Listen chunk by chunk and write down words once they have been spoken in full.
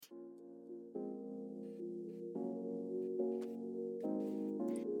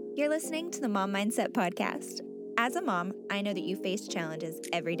You're listening to the Mom Mindset Podcast. As a mom, I know that you face challenges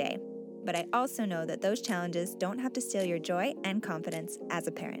every day, but I also know that those challenges don't have to steal your joy and confidence as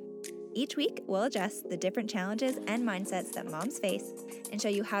a parent. Each week, we'll address the different challenges and mindsets that moms face and show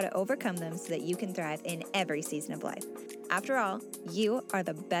you how to overcome them so that you can thrive in every season of life. After all, you are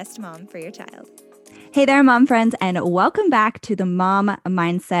the best mom for your child. Hey there, mom friends, and welcome back to the Mom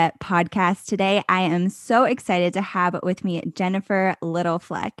Mindset Podcast. Today, I am so excited to have with me Jennifer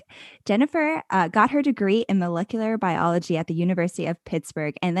Little-Fleck. Jennifer got her degree in molecular biology at the University of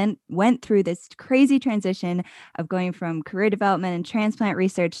Pittsburgh and then went through this crazy transition of going from career development and transplant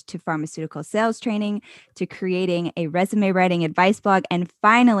research to pharmaceutical sales training to creating a resume writing advice blog and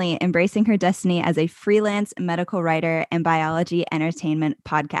finally embracing her destiny as a freelance medical writer and biology entertainment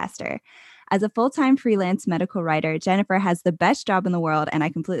podcaster. As a full-time freelance medical writer, Jennifer has the best job in the world, and I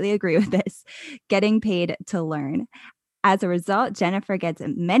completely agree with this, getting paid to learn. As a result, Jennifer gets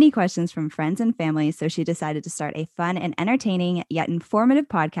many questions from friends and family, so she decided to start a fun and entertaining yet informative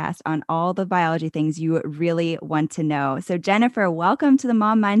podcast on all the biology things you really want to know. So Jennifer, welcome to the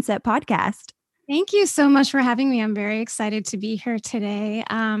Mom Mindset Podcast. Thank you so much for having me. I'm very excited to be here today.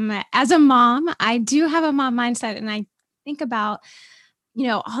 As a mom, I do have a mom mindset, and I think about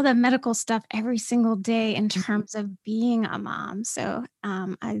all the medical stuff every single day in terms of being a mom. So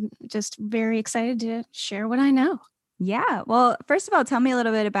I'm just very excited to share what I know. Yeah. Well, first of all, tell me a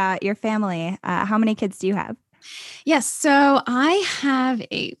little bit about your family. How many kids do you have? Yes. So I have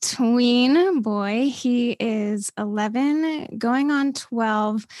a tween boy. He is 11, going on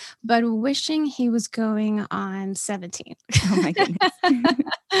 12, but wishing he was going on 17. Oh my goodness.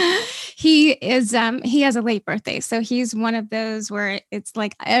 He has a late birthday. So he's one of those where it's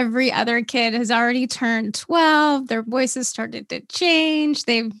like every other kid has already turned 12. Their voices started to change.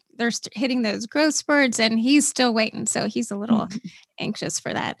 They're hitting those growth spurts and he's still waiting. So he's a little anxious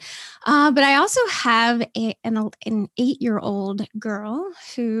for that. But I also have an 8-year-old girl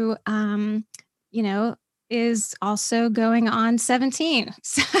who, is also going on 17.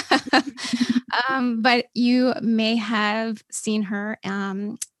 But you may have seen her.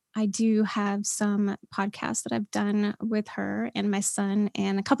 I do have some podcasts that I've done with her and my son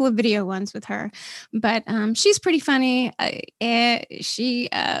and a couple of video ones with her, but she's pretty funny. She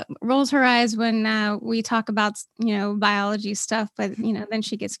rolls her eyes when we talk about, biology stuff, but, then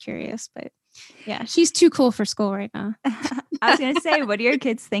she gets curious, but yeah, she's too cool for school right now. I was going to say, what do your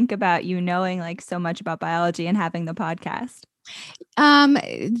kids think about you knowing like so much about biology and having the podcast?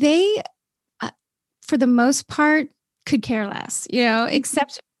 They, for the most part, could care less,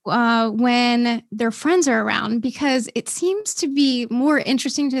 except when their friends are around, because it seems to be more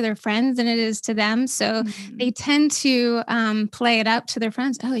interesting to their friends than it is to them. So they tend to play it up to their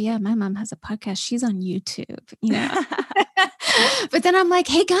friends. Oh yeah, my mom has a podcast. She's on YouTube, But then I'm like,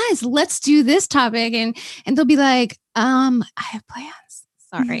 hey guys, let's do this topic. And they'll be like, I have plans.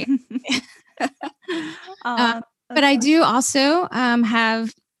 Sorry. But I do also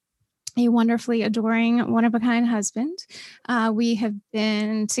have a wonderfully adoring, one-of-a-kind husband. We have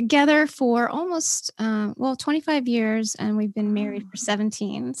been together for almost, 25 years, and we've been married for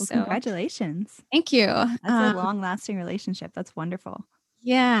 17. Well, so congratulations. Thank you. That's a long-lasting relationship. That's wonderful.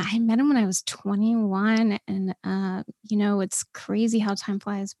 Yeah, I met him when I was 21, and, it's crazy how time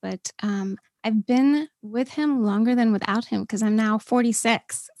flies, but I've been with him longer than without him because I'm now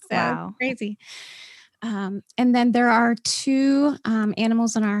 46. So wow. Crazy. And then there are 2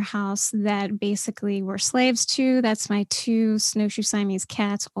 animals in our house that basically we're slaves to. That's my 2 snowshoe Siamese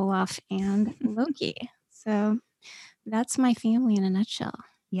cats, Olaf and Loki. So that's my family in a nutshell.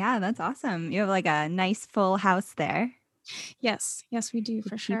 Yeah, that's awesome. You have like a nice full house there. Yes, we do,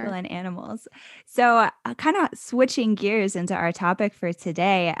 for sure. People and animals. So kind of switching gears into our topic for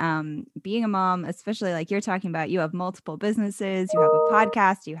today, being a mom, especially like you're talking about, you have multiple businesses, you have a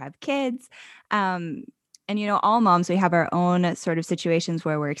podcast, you have kids. And, all moms, we have our own sort of situations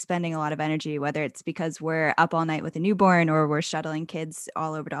where we're expending a lot of energy, whether it's because we're up all night with a newborn or we're shuttling kids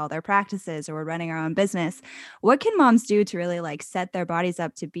all over to all their practices or we're running our own business. What can moms do to really like set their bodies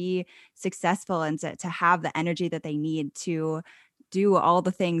up to be successful and to have the energy that they need to do all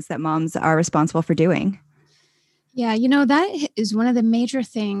the things that moms are responsible for doing? Yeah, that is one of the major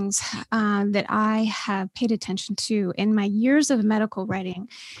things that I have paid attention to in my years of medical writing.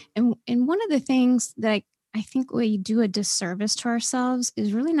 And one of the things that I think we do a disservice to ourselves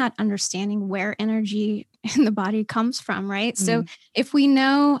is really not understanding where energy in the body comes from, right? So if we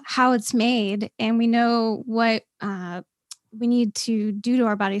know how it's made and we know what we need to do to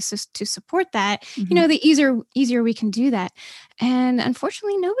our bodies to support that, Mm-hmm. the easier we can do that. And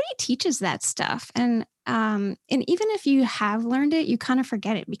unfortunately, nobody teaches that stuff. And even if you have learned it, you kind of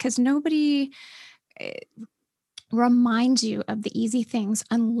forget it because nobody eh, reminds you of the easy things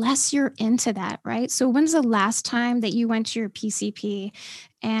unless you're into that, right? So when's the last time that you went to your PCP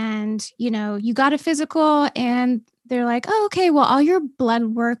and, you got a physical and they're like, "Oh, okay, well, all your blood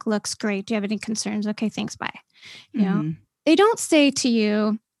work looks great. Do you have any concerns? Okay, thanks, bye." You know, Mm-hmm. they don't say to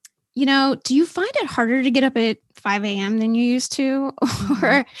you, "Do you find it harder to get up at 5 a.m. than you used to?" Mm-hmm.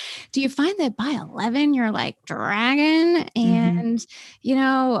 Or do you find that by 11 you're like dragging? Mm-hmm. And,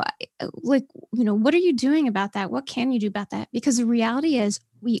 like, what are you doing about that? What can you do about that? Because the reality is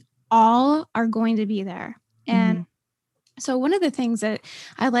we all are going to be there. And Mm-hmm. so one of the things that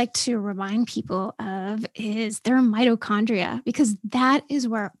I like to remind people of is their mitochondria, because that is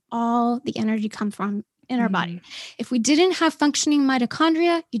where all the energy comes from in our body. If we didn't have functioning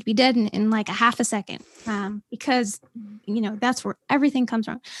mitochondria, you'd be dead in like a half a second, because, that's where everything comes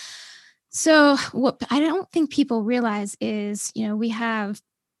from. So what I don't think people realize is, we have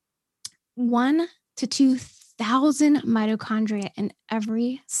 1 to 2,000 mitochondria in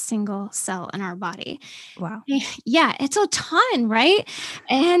every single cell in our body. Wow. Yeah, it's a ton, right?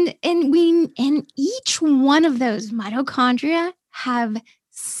 And each one of those mitochondria have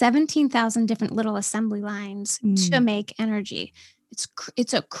 17,000 different little assembly lines to Mm. make energy.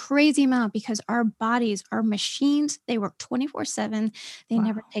 It's a crazy amount because our bodies are machines. They work 24/7. They Wow.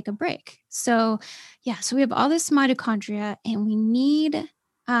 never take a break. So, yeah, so we have all this mitochondria and we need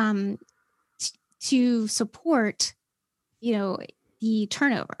um to support, the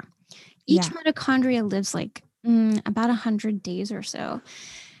turnover. Each Yeah. mitochondria lives like about 100 days or so.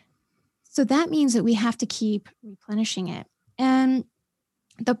 So that means that we have to keep replenishing it. And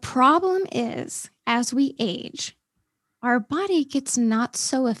the problem is, as we age, our body gets not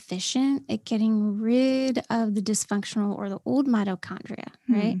so efficient at getting rid of the dysfunctional or the old mitochondria,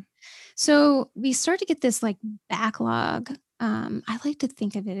 right? Hmm. So we start to get this like backlog. I like to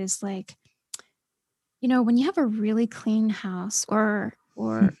think of it as like, when you have a really clean house or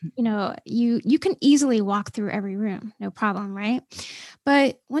you can easily walk through every room, no problem, right?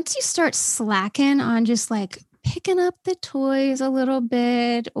 But once you start slacking on just like picking up the toys a little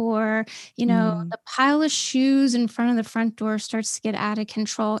bit, or Mm. the pile of shoes in front of the front door starts to get out of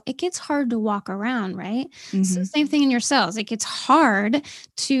control, it gets hard to walk around, right? So Mm-hmm. same thing in your cells. It gets hard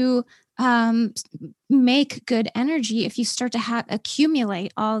to um make good energy if you start to have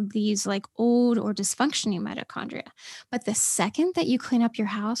accumulate all these like old or dysfunctioning mitochondria. But the second that you clean up your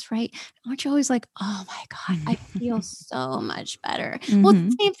house, right? Aren't you always like, "Oh my God, I feel so much better." Well, it's Mm-hmm.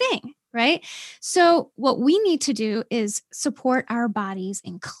 the same thing, right? So what we need to do is support our bodies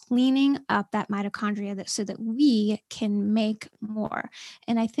in cleaning up that mitochondria so that we can make more.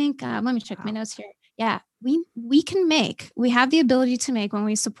 And I think, let me check my Wow. notes here. Yeah, we have the ability to make, when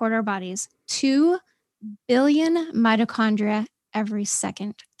we support our bodies, 2 billion mitochondria every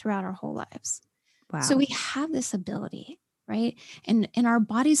second throughout our whole lives. So Wow. we have this ability, right? And our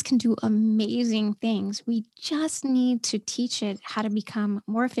bodies can do amazing things. We just need to teach it how to become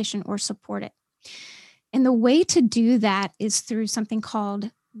more efficient or support it. And the way to do that is through something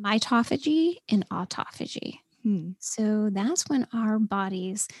called mitophagy and autophagy. Hmm. So that's when our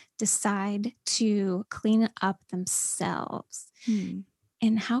bodies decide to clean up themselves. Hmm.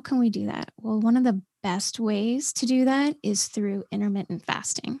 And how can we do that? Well, one of the best ways to do that is through intermittent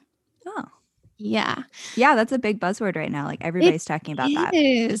fasting. Oh. Yeah, Yeah, that's a big buzzword right now. Like it everybody's talking about that.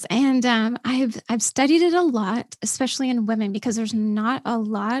 is. And I've studied it a lot, especially in women, because there's not a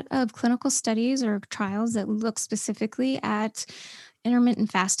lot of clinical studies or trials that look specifically at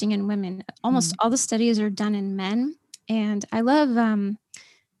intermittent fasting in women. Almost Hmm. all the studies are done in men. And I love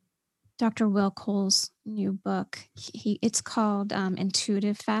Dr. Will Cole's new book. It's called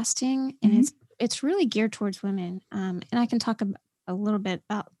Intuitive Fasting, and Mm-hmm. it's really geared towards women. And I can talk a little bit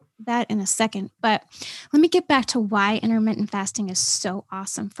about that in a second. But let me get back to why intermittent fasting is so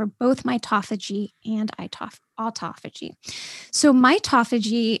awesome for both mitophagy and autophagy. So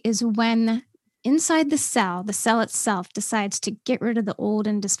mitophagy is when inside the cell itself decides to get rid of the old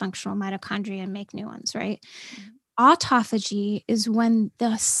and dysfunctional mitochondria and make new ones, right? Autophagy is when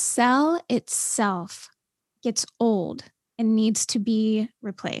the cell itself gets old and needs to be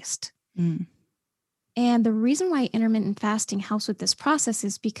replaced. Mm. And the reason why intermittent fasting helps with this process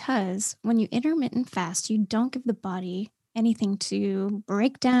is because when you intermittent fast, you don't give the body anything to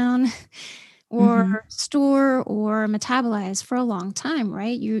break down or Mm-hmm. store or metabolize for a long time,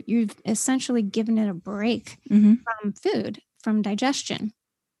 right? You've essentially given it a break Mm-hmm. from food, from digestion.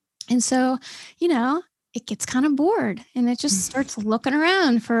 And so, you know, it gets kind of bored and it just starts looking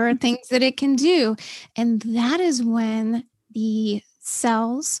around for things that it can do. And that is when the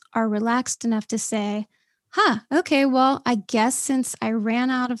cells are relaxed enough to say, okay, well, I guess since I ran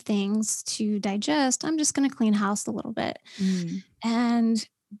out of things to digest, I'm just going to clean house a little bit. And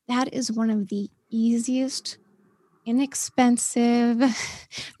that is one of the easiest, inexpensive,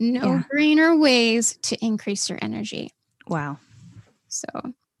 no-brainer ways to increase your energy. Wow. So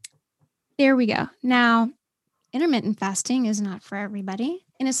there we go. Now, intermittent fasting is not for everybody,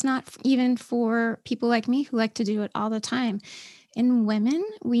 and it's not even for people like me who like to do it all the time. In women,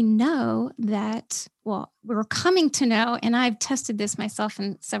 we know that, well, we're coming to know, and I've tested this myself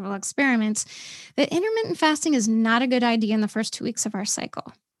in several experiments, that intermittent fasting is not a good idea in the first 2 weeks of our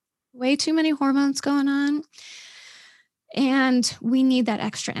cycle. Way too many hormones going on. And we need that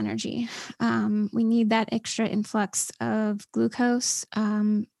extra energy. We need that extra influx of glucose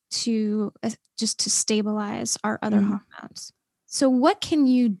to just to stabilize our other hormones. So what can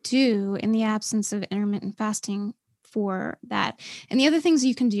you do in the absence of intermittent fasting for that? And the other things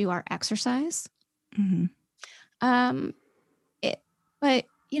you can do are exercise. But,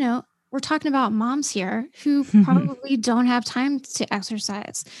 you know, we're talking about moms here who probably don't have time to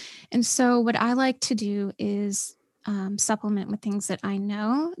exercise. And so what I like to do is supplement with things that I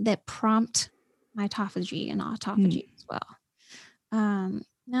know that prompt mitophagy and autophagy as well.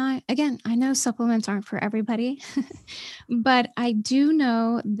 Now, again, I know supplements aren't for everybody, but I do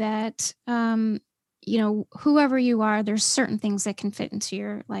know that, you know, whoever you are, there's certain things that can fit into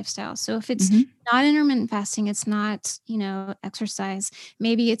your lifestyle. So if it's not intermittent fasting, it's not, you know, exercise,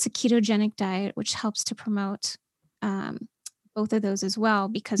 maybe it's a ketogenic diet, which helps to promote both of those as well,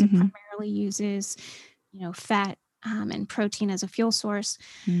 because it primarily uses, you know, fat and protein as a fuel source.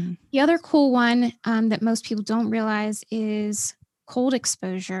 The other cool one that most people don't realize is cold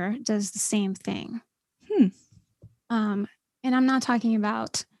exposure does the same thing. And I'm not talking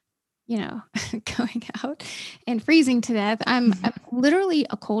about, you know, going out and freezing to death. I'm literally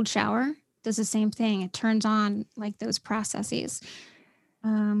a cold shower does the same thing. It turns on like those processes.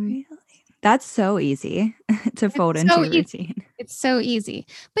 Really? That's so easy to fold into your routine. It's so easy,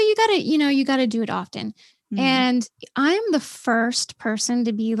 but you gotta do it often. And I'm the first person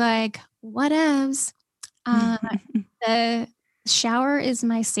to be like, whatevs. The shower is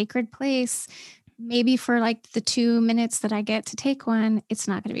my sacred place. Maybe for like the 2 minutes that I get to take one, it's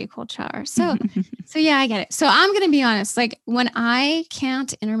not going to be a cold shower. So yeah, I get it. So I'm going to be honest. Like when I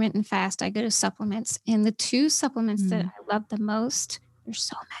can't intermittent fast, I go to supplements, and the two supplements that I love the most, there's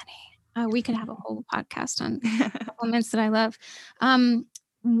so many. We could have a whole podcast on supplements that I love.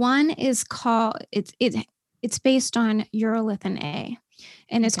 One is called, it's based on urolithin A.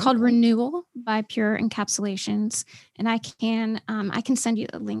 And it's called Renewal by Pure Encapsulations. And I can send you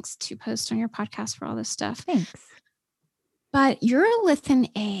the links to post on your podcast for all this stuff. Thanks. But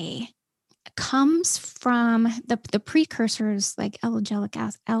urolithin A comes from the precursors like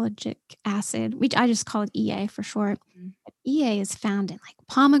ellagic acid. I just call it EA for short. EA is found in like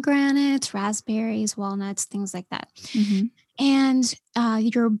pomegranates, raspberries, walnuts, things like that. And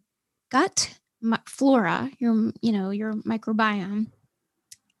your gut flora, your microbiome,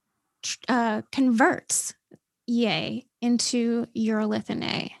 converts EA into urolithin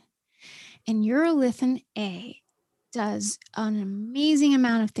A. And urolithin A does an amazing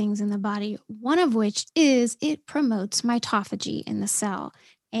amount of things in the body, one of which is it promotes mitophagy in the cell,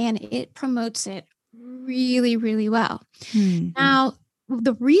 and it promotes it really, really well. Now,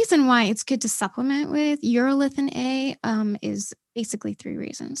 the reason why it's good to supplement with urolithin A is basically 3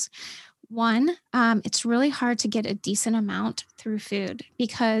 reasons. One, it's really hard to get a decent amount through food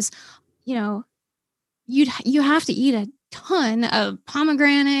because, you know, you have to eat a ton of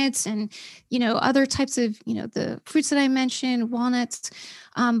pomegranates and, you know, other types of, you know, the fruits that I mentioned, walnuts.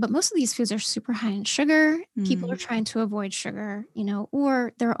 But most of these foods are super high in sugar. People are trying to avoid sugar, you know,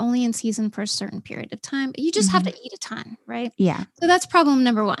 or they're only in season for a certain period of time. You just have to eat a ton, right? Yeah. So that's problem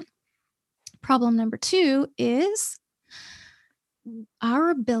number 1. Problem number 2 is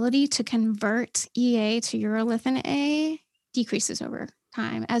our ability to convert EA to urolithin A decreases over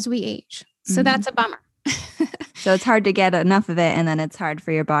time as we age. So that's a bummer. So it's hard to get enough of it, and then it's hard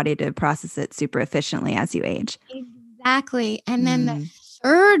for your body to process it super efficiently as you age. Exactly. And then the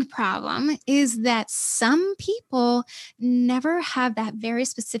third problem is that some people never have that very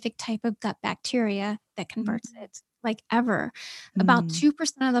specific type of gut bacteria that converts it, like ever. About 2%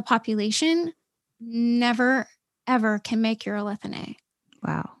 of the population never, ever can make urolithin A.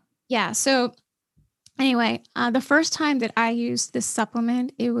 Wow. Yeah. So anyway, the first time that I used this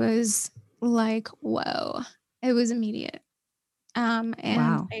supplement, it was like, whoa, it was immediate. And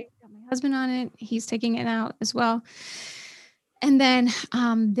Wow. I got my husband on it. He's taking it out as well. And then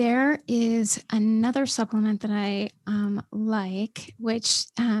there is another supplement that I like, which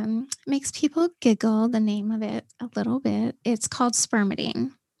makes people giggle, the name of it a little bit. It's called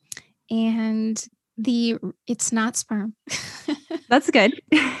spermidine. And it's not sperm. That's good.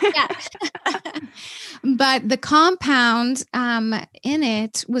 Yeah. But the compound in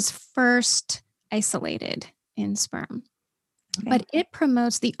it was first isolated in sperm, but it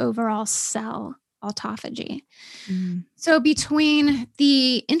promotes the overall cell autophagy. So between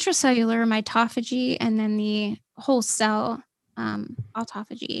the intracellular mitophagy and then the whole cell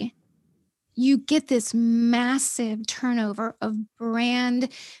autophagy, you get this massive turnover of brand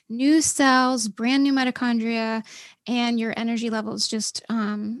new cells, brand new mitochondria, and your energy levels just,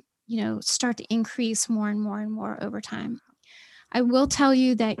 start to increase more and more and more over time. I will tell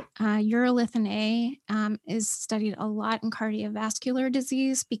you that urolithin A is studied a lot in cardiovascular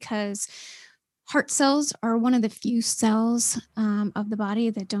disease because heart cells are one of the few cells of the body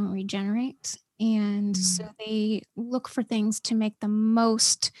that don't regenerate. And so they look for things to make the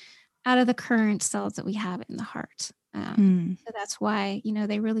most out of the current cells that we have in the heart. So that's why,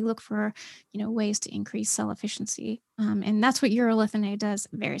 they really look for, ways to increase cell efficiency. And that's what urolithin A does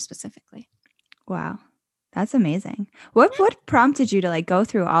very specifically. Wow. That's amazing. What prompted you to like go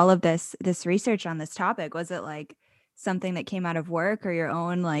through all of this research on this topic? Was it like something that came out of work or your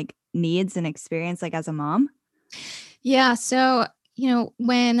own like needs and experience like as a mom? Yeah. So,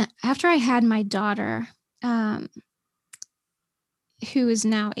 after I had my daughter, who is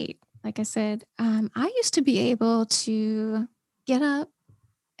now 8, like I said, I used to be able to get up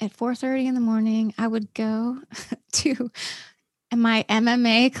at 4:30 in the morning. I would go to my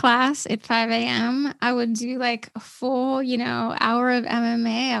MMA class at 5 a.m. I would do like a full, hour of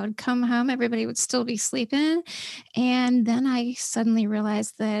MMA. I would come home, everybody would still be sleeping. And then I suddenly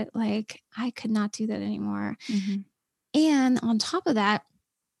realized that like I could not do that anymore. And on top of that,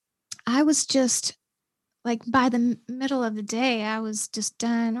 I was just like by the middle of the day, I was just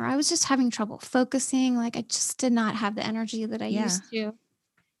done, or I was just having trouble focusing. Like I just did not have the energy that I used to.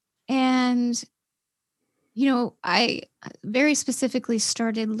 And, I very specifically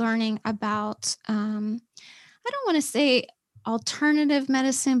started learning about, I don't want to say alternative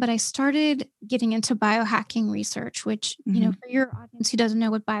medicine, but I started getting into biohacking research, which, for your audience who doesn't know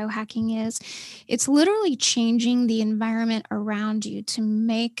what biohacking is, it's literally changing the environment around you to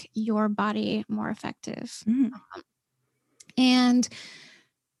make your body more effective. And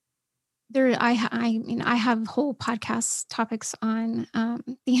I have whole podcast topics on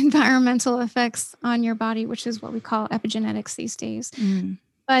the environmental effects on your body, which is what we call epigenetics these days.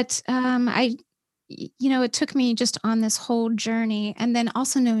 But it took me just on this whole journey, and then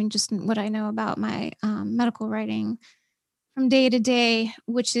also knowing just what I know about my medical writing from day to day,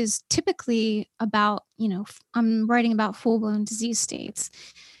 which is typically about, I'm writing about full-blown disease states,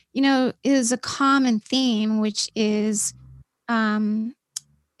 is a common theme, which is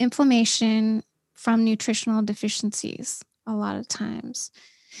inflammation from nutritional deficiencies a lot of times,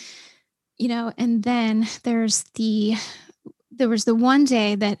 and then there was the one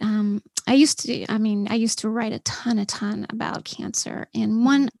day that I used to write a ton about cancer. And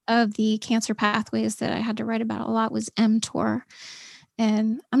one of the cancer pathways that I had to write about a lot was mTOR.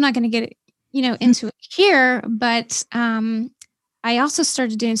 And I'm not going to get into it here, but I also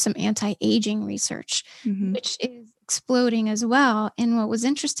started doing some anti-aging research, which is exploding as well. And what was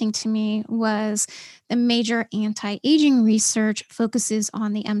interesting to me was the major anti-aging research focuses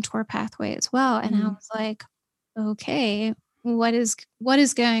on the mTOR pathway as well. And I was like, okay, what is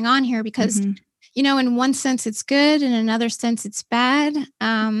going on here? Because, in one sense it's good, in another sense it's bad.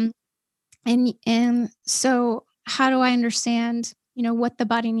 And so how do I understand, what the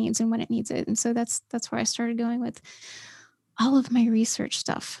body needs and when it needs it? And so that's where I started going with all of my research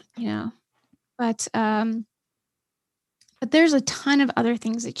stuff, but there's a ton of other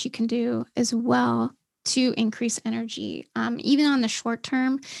things that you can do as well to increase energy, even on the short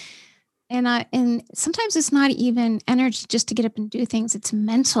term. And sometimes it's not even energy just to get up and do things. It's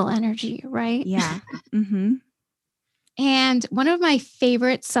mental energy, right? Yeah. And one of my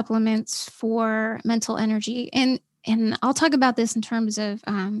favorite supplements for mental energy, and I'll talk about this in terms of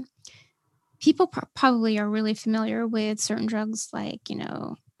people probably are really familiar with certain drugs like,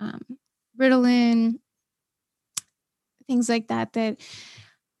 Ritalin, things like that,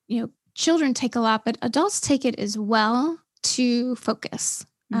 children take a lot, but adults take it as well to focus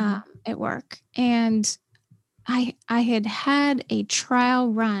at work. And I had a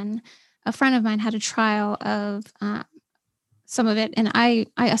trial run. A friend of mine had a trial of some of it, and I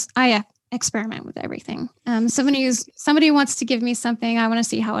experiment with everything. Somebody wants to give me something, I want to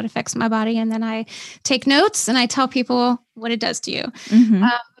see how it affects my body. And then I take notes and I tell people what it does to you. Mm-hmm.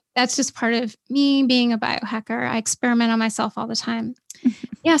 That's just part of me being a biohacker. I experiment on myself all the time.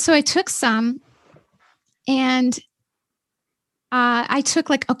 Yeah. So I took some and I took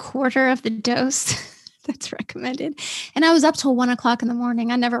like a quarter of the dose that's recommended. And I was up till 1:00 in the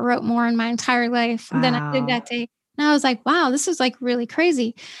morning. I never wrote more in my entire life than I did that day. And I was like, wow, this is like really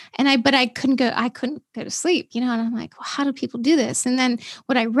crazy. But I couldn't go to sleep, and I'm like, well, how do people do this? And then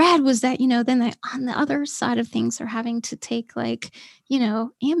what I read was that, then they, on the other side of things, are having to take like,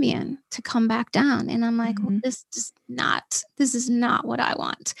 Ambien to come back down. And I'm like, well, this is not what I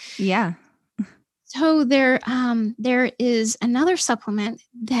want. Yeah. So there is another supplement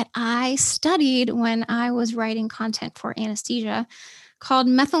that I studied when I was writing content for anesthesia called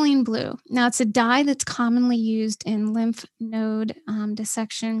methylene blue. Now, it's a dye that's commonly used in lymph node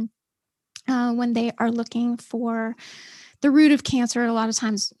dissection when they are looking for the root of cancer. A lot of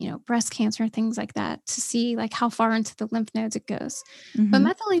times, breast cancer, things like that, to see like how far into the lymph nodes it goes. But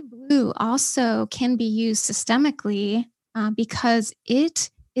methylene blue also can be used systemically because it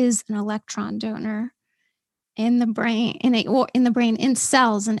is an electron donor in the brain, in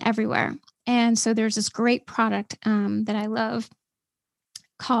cells and everywhere. And so there's this great product that I love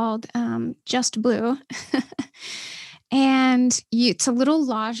called Just Blue. And it's a little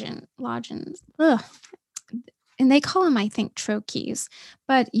lozenge. And they call them, I think, troches.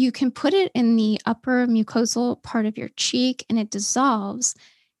 But you can put it in the upper mucosal part of your cheek and it dissolves.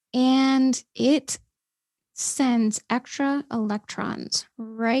 And it sends extra electrons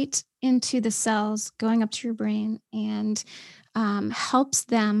right into the cells going up to your brain and helps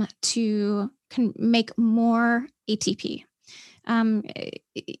them to make more ATP.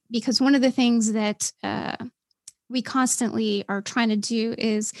 Because one of the things that we constantly are trying to do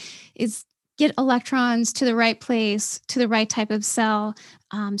is get electrons to the right place, to the right type of cell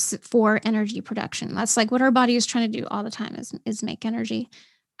for energy production. That's like what our body is trying to do all the time is make energy.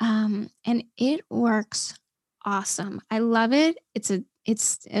 And it works awesome. I love it. It's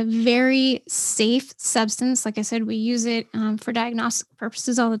a very safe substance. Like I said, we use it for diagnostic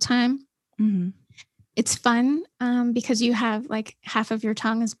purposes all the time. Mm-hmm. It's fun because you have like half of your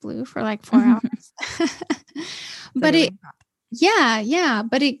tongue is blue for like 4 hours. But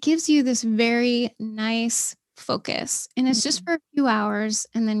but it gives you this very nice focus, and it's just for a few hours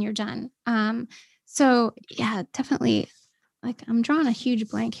and then you're done. So yeah, definitely. Like I'm drawing a huge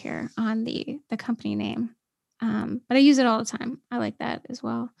blank here on the company name. But I use it all the time. I like that as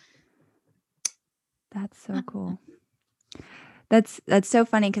well. That's so cool. That's so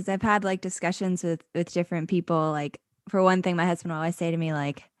funny because I've had like discussions with different people. Like for one thing, my husband will always say to me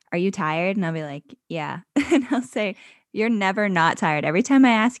like, "Are you tired?" And I'll be like, "Yeah." And I'll say, "You're never not tired. Every time I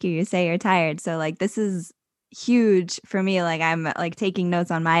ask you, you say you're tired." So like this is huge for me. Like I'm like taking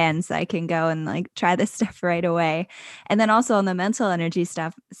notes on my end so I can go and like try this stuff right away. And then also on the mental energy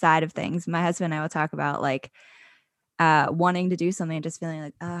stuff side of things, my husband and I will talk about like wanting to do something and just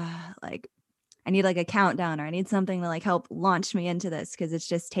feeling like I need like a countdown or I need something to like help launch me into this because it's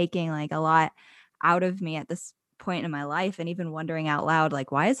just taking like a lot out of me at this point in my life, and even wondering out loud,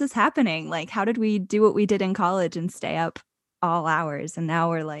 like, why is this happening? Like, how did we do what we did in college and stay up all hours? And now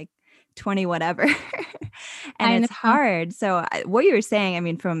we're like 20, whatever. And it's hard. So what you were saying, I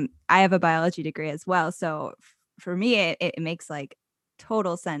mean, I have a biology degree as well. So for me, it makes like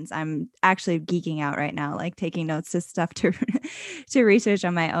total sense. I'm actually geeking out right now, like taking notes to stuff to research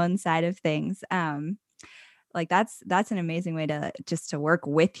on my own side of things. Like that's an amazing way to work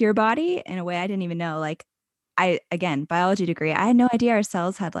with your body in a way I didn't even know. Like again, biology degree, I had no idea our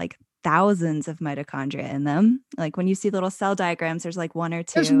cells had like thousands of mitochondria in them. Like when you see little cell diagrams, there's like one or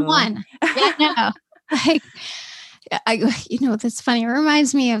two. There's one. Yeah, no. Like, that's funny. It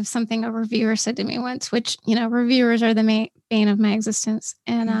reminds me of something a reviewer said to me once, which, reviewers are the bane of my existence.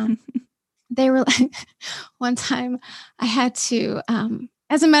 And they were like, one time I had to,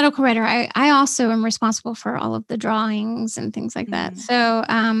 as a medical writer, I also am responsible for all of the drawings and things like that. So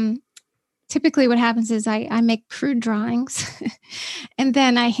typically what happens is I make crude drawings and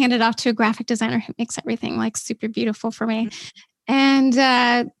then I hand it off to a graphic designer who makes everything like super beautiful for me. And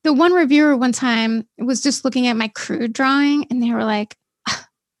the one reviewer one time was just looking at my crude drawing and they were like,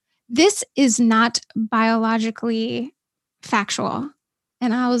 this is not biologically factual.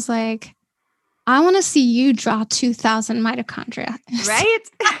 And I was like, I want to see you draw 2,000 mitochondria. Right?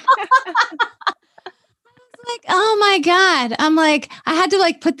 Like, oh my God. I'm like, I had to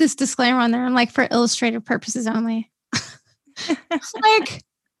like put this disclaimer on there. I'm like, for illustrative purposes only. Like,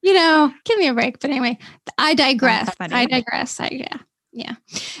 give me a break. But anyway, I digress. Yeah.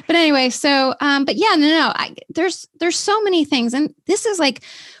 But But anyway, so, but yeah, no, there's so many things. And this is like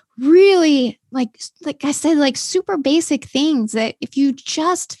really like I said, like super basic things that if you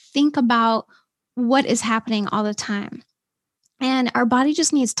just think about what is happening all the time. And our body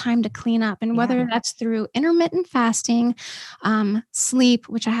just needs time to clean up. And whether that's through intermittent fasting, sleep,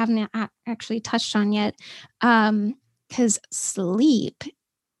 which I haven't actually touched on yet, because sleep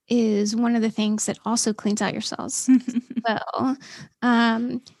is one of the things that also cleans out your cells. Well,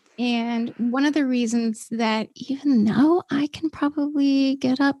 and one of the reasons that even though I can probably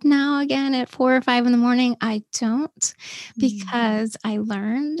get up now again at 4 or 5 in the morning, I don't, because I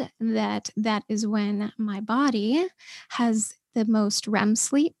learned that that is when my body has the most REM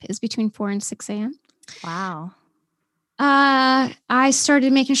sleep is between 4 and 6 a.m. Wow. I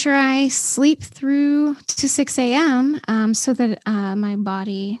started making sure I sleep through to 6 a.m. So that my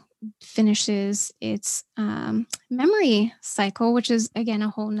body finishes its memory cycle, which is again a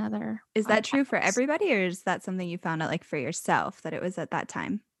whole nother. Is that true for everybody, or is that something you found out like for yourself that it was at that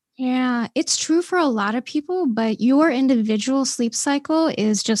time? Yeah, it's true for a lot of people, but your individual sleep cycle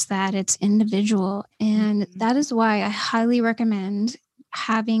is just that, it's individual. And that is why I highly recommend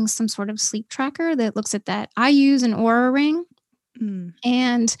having some sort of sleep tracker that looks at that. I use an Oura ring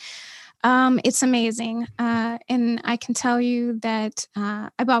and it's amazing. And I can tell you that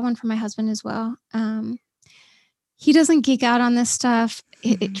I bought one for my husband as well. He doesn't geek out on this stuff.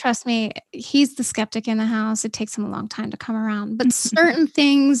 Trust me, he's the skeptic in the house. It takes him a long time to come around. But certain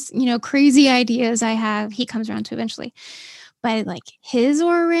things, crazy ideas I have, he comes around to eventually. But like his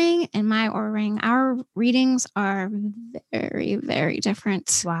Oura ring and my Oura ring, our readings are very, very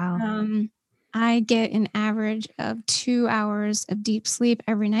different. Wow. I get an average of 2 hours of deep sleep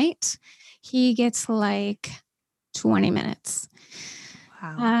every night. He gets like 20 minutes.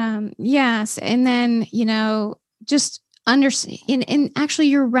 Wow. Yes. And then, just understand, and actually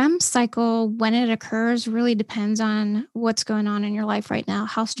your REM cycle, when it occurs, really depends on what's going on in your life right now.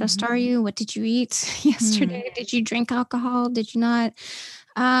 How stressed are you? What did you eat yesterday? Did you drink alcohol? Did you not?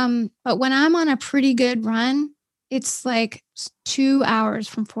 But when I'm on a pretty good run, it's like 2 hours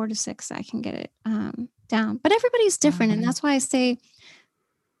from 4 to 6, I can get it down. But everybody's different. And that's why I say,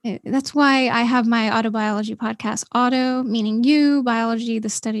 that's why I have my autobiology podcast. Auto meaning you, biology, the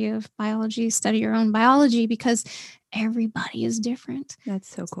study of biology, study your own biology, because everybody is different. That's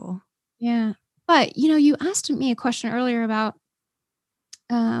so cool. Yeah. But, you asked me a question earlier about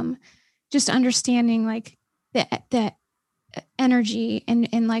just understanding like the energy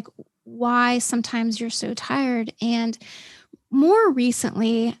and like why sometimes you're so tired. And more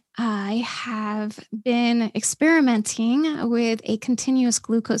recently, I have been experimenting with a continuous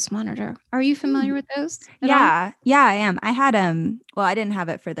glucose monitor. Are you familiar with those at all? Yeah, I am. I had well, I didn't have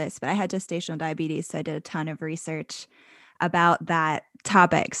it for this, but I had gestational diabetes, so I did a ton of research about that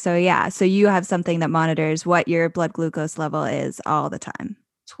topic. So yeah, so you have something that monitors what your blood glucose level is all the time.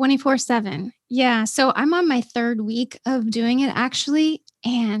 24/7. Yeah. So I'm on my 3rd week of doing it actually.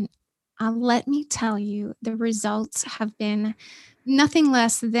 And let me tell you, the results have been nothing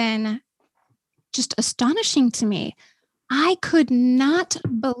less than just astonishing to me. I could not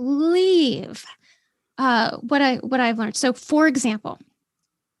believe what I've learned. So, for example,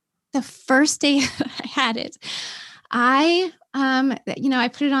 the first day I had it, I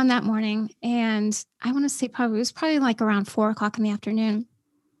put it on that morning, and I want to say it was probably like around 4:00 in the afternoon.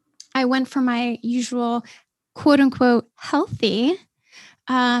 I went for my usual quote unquote healthy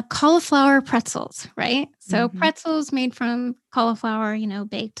cauliflower pretzels, right? So pretzels made from cauliflower,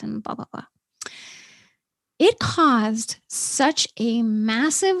 baked and blah, blah, blah. It caused such a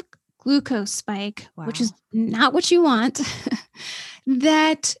massive glucose spike, which is not what you want,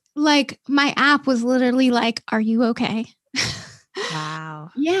 that like my app was literally like, "Are you okay?"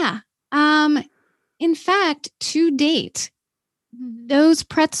 Wow. Yeah. In fact, to date, those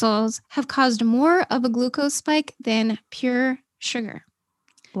pretzels have caused more of a glucose spike than pure sugar.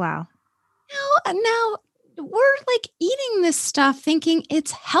 Wow. Now we're like eating this stuff thinking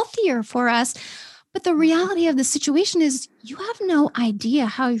it's healthier for us. But the reality of the situation is you have no idea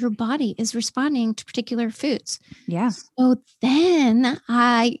how your body is responding to particular foods. Yeah. So then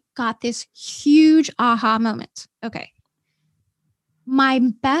I got this huge aha moment. Okay.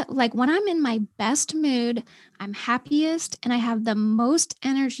 Like when I'm in my best mood, I'm happiest and I have the most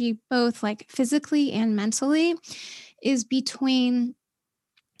energy, both like physically and mentally, is between,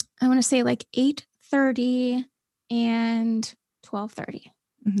 I want to say like 8:30 and 12:30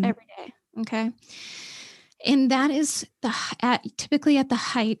 every day. Okay. And that is typically at the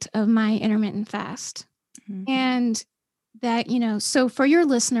height of my intermittent fast. And that, so for your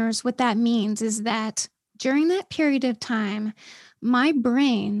listeners, what that means is that during that period of time, my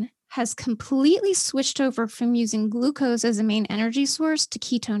brain has completely switched over from using glucose as a main energy source to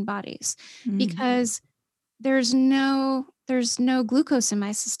ketone bodies because there's no glucose in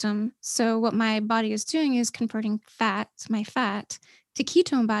my system. So what my body is doing is converting my fat to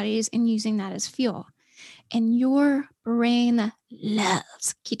ketone bodies and using that as fuel. And your brain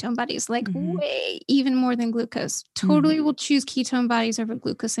loves ketone bodies, like way even more than glucose. Totally will choose ketone bodies over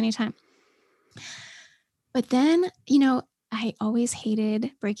glucose anytime. But then, I always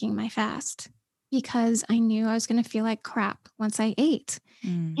hated breaking my fast because I knew I was going to feel like crap once I ate.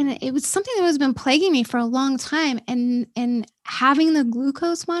 And it was something that has been plaguing me for a long time. And having the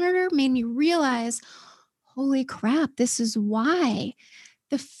glucose monitor made me realize, holy crap, this is why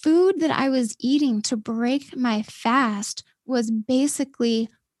the food that I was eating to break my fast was basically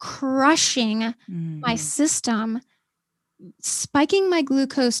crushing my system, spiking my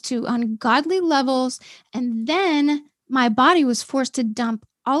glucose to ungodly levels. And then my body was forced to dump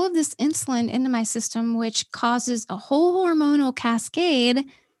all of this insulin into my system, which causes a whole hormonal cascade.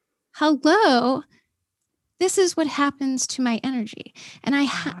 Hello, this is what happens to my energy. And I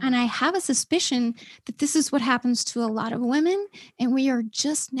have a suspicion that this is what happens to a lot of women. And we are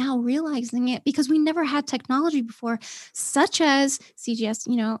just now realizing it because we never had technology before, such as CGS,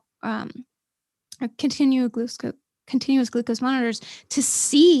 continuous glucose monitors to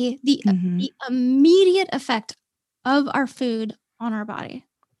see the immediate effect of our food on our body.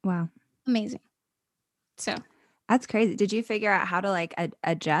 Wow. Amazing. So that's crazy. Did you figure out how to like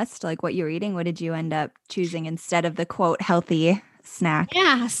adjust like what you were eating? What did you end up choosing instead of the quote healthy snack?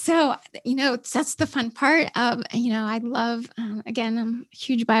 Yeah. So, that's the fun part of, I love, again, I'm a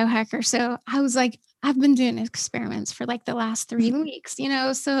huge biohacker. So I was like, I've been doing experiments for like the last 3 weeks,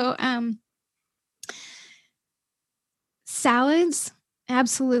 so salads,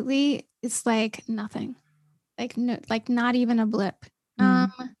 absolutely. It's like nothing, like no, like not even a blip.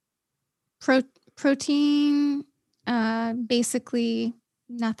 Protein, basically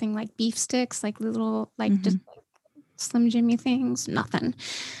nothing, like beef sticks, like little, like just like Slim Jimmy things, nothing.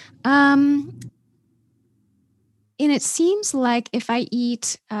 And it seems like if I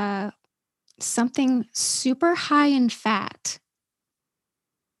eat something super high in fat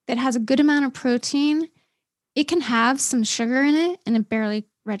that has a good amount of protein, it can have some sugar in it and it barely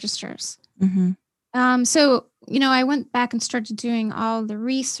registers. So, I went back and started doing all the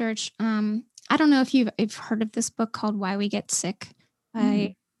research. I don't know if you've heard of this book called Why We Get Sick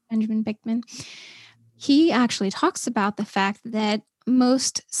by Benjamin Bickman. He actually talks about the fact that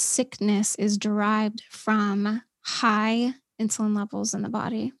most sickness is derived from high insulin levels in the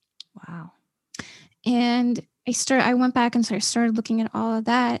body. Wow. And I went back and started looking at all of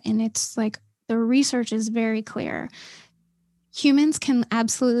that. And it's like, the research is very clear. Humans can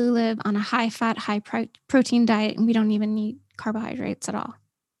absolutely live on a high fat, high protein diet, and we don't even need carbohydrates at all.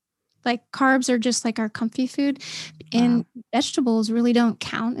 Like carbs are just like our comfy food. And vegetables really don't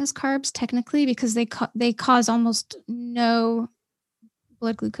count as carbs technically because they cause almost no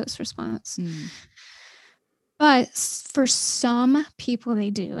blood glucose response. But for some people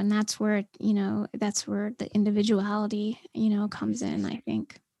they do. And that's where, the individuality, comes in, I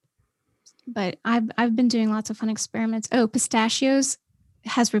think. But I've been doing lots of fun experiments. Oh, pistachios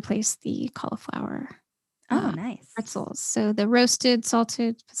has replaced the cauliflower. Nice. Pretzels. So the roasted,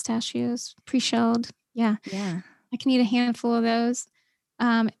 salted pistachios, pre-shelled. Yeah. I can eat a handful of those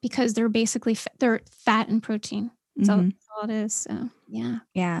because they're basically they're fat and protein. That's all it is. So yeah.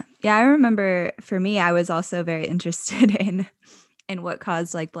 I remember for me, I was also very interested in what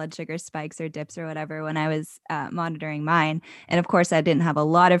caused like blood sugar spikes or dips or whatever when I was monitoring mine. And of course, I didn't have a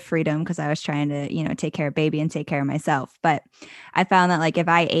lot of freedom because I was trying to, take care of baby and take care of myself. But I found that like if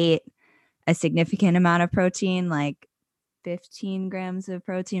I ate a significant amount of protein, like 15 grams of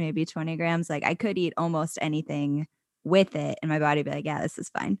protein, maybe 20 grams, like I could eat almost anything with it and my body would be like, yeah, this is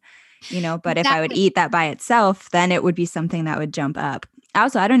fine. But if I would eat that by itself, then it would be something that would jump up.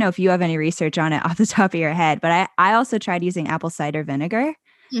 Also, I don't know if you have any research on it off the top of your head, but I also tried using apple cider vinegar.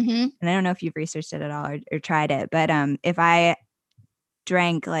 And I don't know if you've researched it at all or tried it, but if I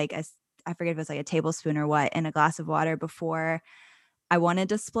drank like I forget if it was like a tablespoon or what in a glass of water before I wanted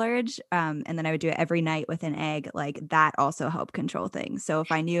to splurge, and then I would do it every night with an egg, like that also helped control things. So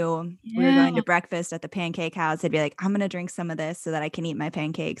if I knew we were going to breakfast at the Pancake House, I'd be like, I'm going to drink some of this so that I can eat my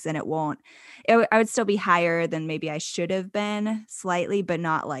pancakes and I would still be higher than maybe I should have been slightly, but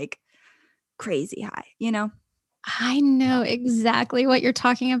not like crazy high, I know exactly what you're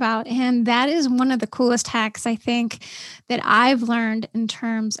talking about. And that is one of the coolest hacks, I think, that I've learned in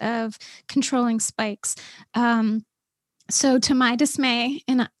terms of controlling spikes. So to my dismay,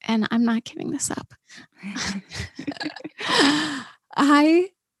 and I'm not giving this up, I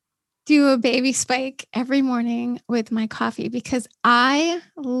do a baby spike every morning with my coffee because I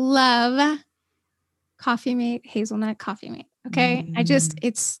love Coffee Mate, hazelnut Coffee Mate. Okay.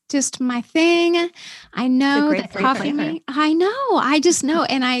 It's just my thing. I know that Coffee Mate, I know, I just know.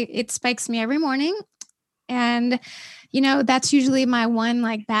 And it spikes me every morning. And, that's usually my one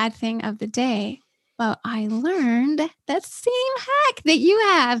like bad thing of the day. But I learned that same hack that you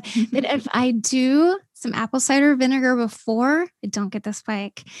have, that if I do some apple cider vinegar before, I don't get the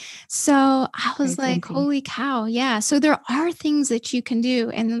spike. So I was like, holy cow. Yeah. So there are things that you can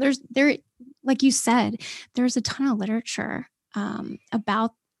do. And there, like you said, there's a ton of literature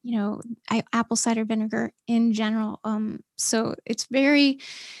about, apple cider vinegar in general. So it's very,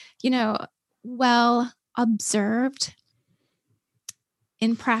 well observed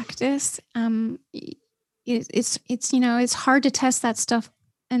in practice. It's hard to test that stuff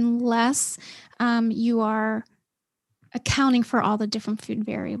unless you are accounting for all the different food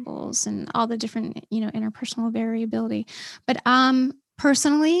variables and all the different, interpersonal variability. But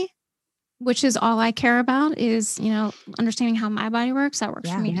personally, which is all I care about, is, understanding how my body works. That works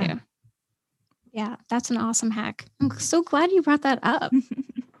for me too. Yeah, that's an awesome hack. I'm so glad you brought that up.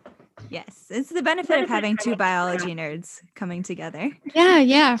 Yes, it's the benefit of having two biology nerds coming together.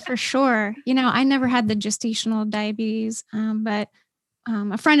 Yeah, for sure. I never had the gestational diabetes, but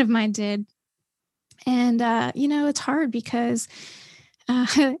a friend of mine did. And, it's hard because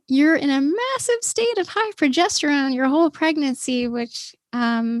you're in a massive state of high progesterone your whole pregnancy, which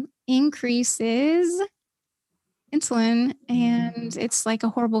increases insulin. And it's like a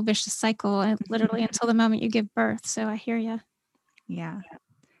horrible vicious cycle, literally until the moment you give birth. So I hear you. Yeah.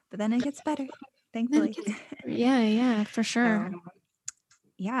 But then it gets better, thankfully. Yeah, for sure.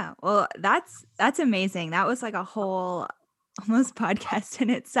 Yeah. Well, that's amazing. That was like a whole almost podcast in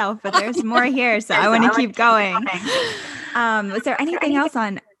itself, but there's more here. So I want to keep going. Was there anything else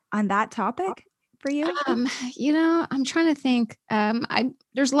on that topic for you? I'm trying to think.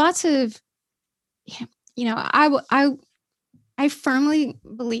 There's lots of, I firmly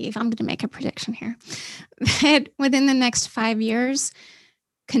believe, I'm going to make a prediction here, that within the next 5 years,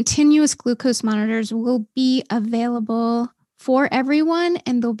 continuous glucose monitors will be available for everyone,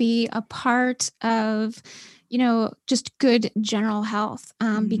 and they'll be a part of, just good general health,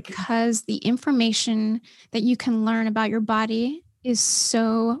 because the information that you can learn about your body is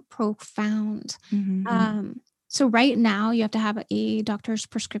so profound. So right now you have to have a doctor's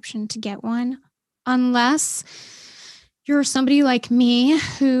prescription to get one, unless you're somebody like me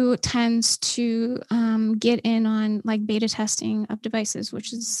who tends to get in on like beta testing of devices,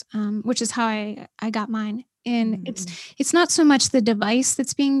 which is how I got mine. And it's not so much the device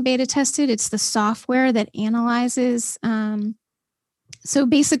that's being beta tested, it's the software that analyzes. So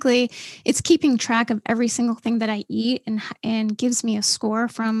basically, it's keeping track of every single thing that I eat and gives me a score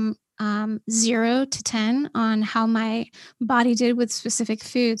from 0 to 10 on how my body did with specific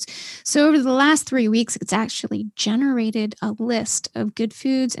foods. So over the last 3 weeks, it's actually generated a list of good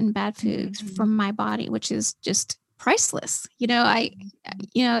foods and bad foods from my body, which is just priceless.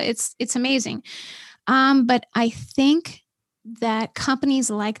 It's amazing. But I think that companies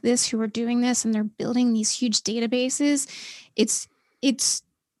like this who are doing this and they're building these huge databases, it's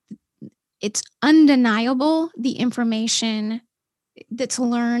undeniable. The information that's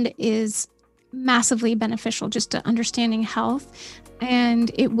learned is massively beneficial just to understanding health,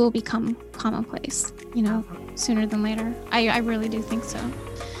 and it will become commonplace, sooner than later. I really do think so.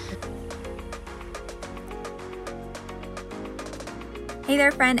 Hey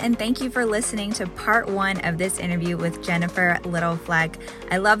there, friend, and thank you for listening to part 1 of this interview with Jennifer Little-Fleck.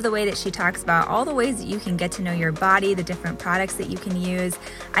 I love the way that she talks about all the ways that you can get to know your body, the different products that you can use.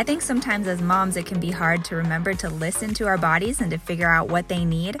 I think sometimes as moms, it can be hard to remember to listen to our bodies and to figure out what they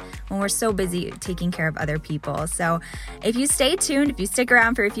need when we're so busy taking care of other people. So if you stay tuned, if you stick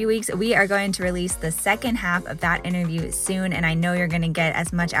around for a few weeks, we are going to release the second half of that interview soon, and I know you're going to get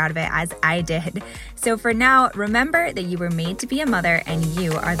as much out of it as I did. So for now, remember that you were made to be a mother, and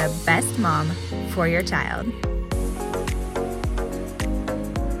you are the best mom for your child.